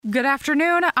Good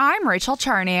afternoon, I'm Rachel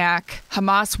Charniak.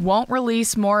 Hamas won't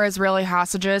release more Israeli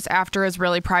hostages after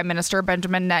Israeli Prime Minister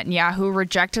Benjamin Netanyahu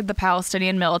rejected the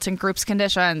Palestinian militant group's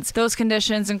conditions. Those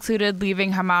conditions included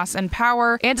leaving Hamas in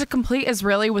power and a complete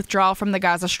Israeli withdrawal from the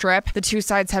Gaza Strip. The two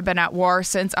sides have been at war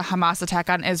since a Hamas attack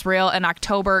on Israel in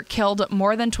October killed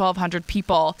more than 1,200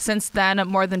 people. Since then,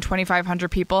 more than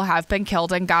 2,500 people have been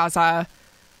killed in Gaza.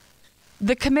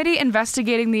 The committee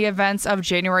investigating the events of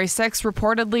January 6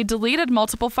 reportedly deleted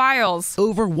multiple files.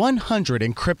 Over 100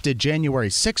 encrypted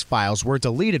January 6 files were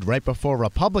deleted right before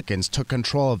Republicans took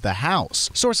control of the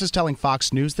House. Sources telling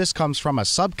Fox News this comes from a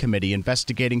subcommittee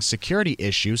investigating security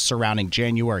issues surrounding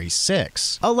January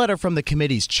 6. A letter from the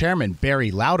committee's chairman,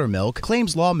 Barry Loudermilk,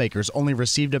 claims lawmakers only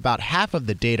received about half of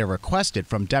the data requested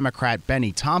from Democrat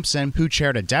Benny Thompson, who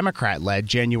chaired a Democrat-led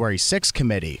January 6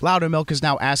 committee. Loudermilk is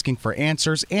now asking for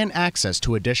answers and access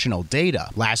to additional data.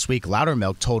 Last week,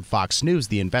 Loudermilk told Fox News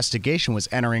the investigation was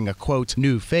entering a, quote,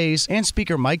 new phase, and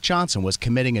Speaker Mike Johnson was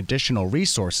committing additional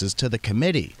resources to the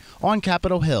committee. On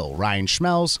Capitol Hill, Ryan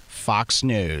Schmelz, Fox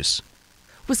News.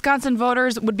 Wisconsin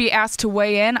voters would be asked to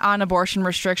weigh in on abortion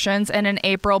restrictions in an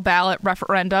April ballot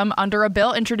referendum under a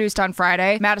bill introduced on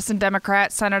Friday. Madison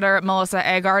Democrat Senator Melissa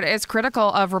Agard is critical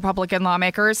of Republican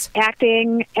lawmakers.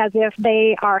 Acting as if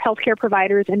they are healthcare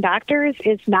providers and doctors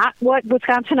is not what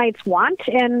Wisconsinites want,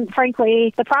 and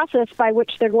frankly, the process by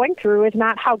which they're going through is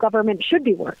not how government should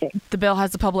be working. The bill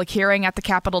has a public hearing at the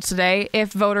Capitol today.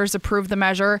 If voters approve the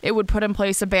measure, it would put in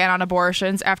place a ban on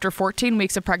abortions after 14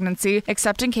 weeks of pregnancy,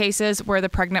 except in cases where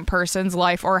the pregnant person's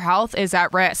life or health is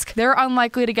at risk. They're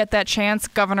unlikely to get that chance.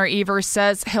 Governor Evers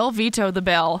says he'll veto the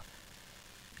bill.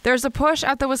 There's a push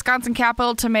at the Wisconsin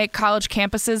Capitol to make college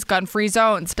campuses gun-free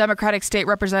zones. Democratic State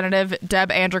Representative Deb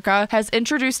Andrica has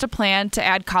introduced a plan to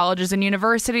add colleges and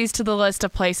universities to the list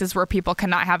of places where people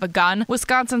cannot have a gun.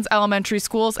 Wisconsin's elementary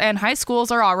schools and high schools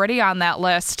are already on that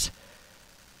list.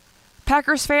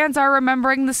 Packers fans are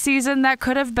remembering the season that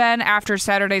could have been after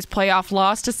Saturday's playoff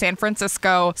loss to San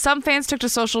Francisco. Some fans took to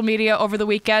social media over the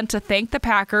weekend to thank the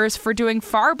Packers for doing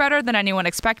far better than anyone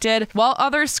expected, while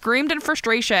others screamed in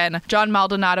frustration. John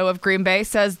Maldonado of Green Bay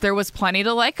says there was plenty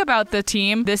to like about the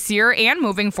team this year and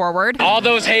moving forward. All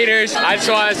those haters, I just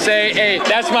want to say, hey,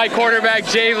 that's my quarterback,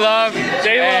 J Love.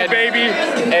 J Love, baby.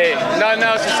 Hey, nothing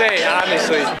else to say,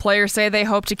 honestly. Players say they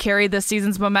hope to carry this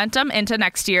season's momentum into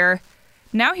next year.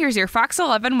 Now here's your Fox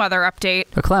 11 weather update.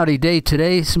 A cloudy day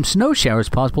today, some snow showers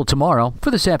possible tomorrow. For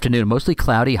this afternoon, mostly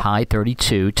cloudy, high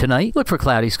 32. Tonight, look for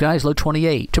cloudy skies, low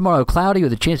 28. Tomorrow, cloudy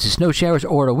with a chance of snow showers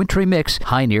or a wintry mix,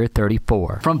 high near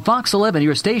 34. From Fox 11,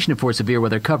 your station for severe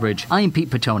weather coverage, I'm Pete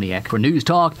Petoniak for News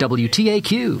Talk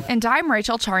WTAQ. And I'm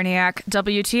Rachel Charniak,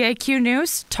 WTAQ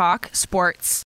News Talk Sports.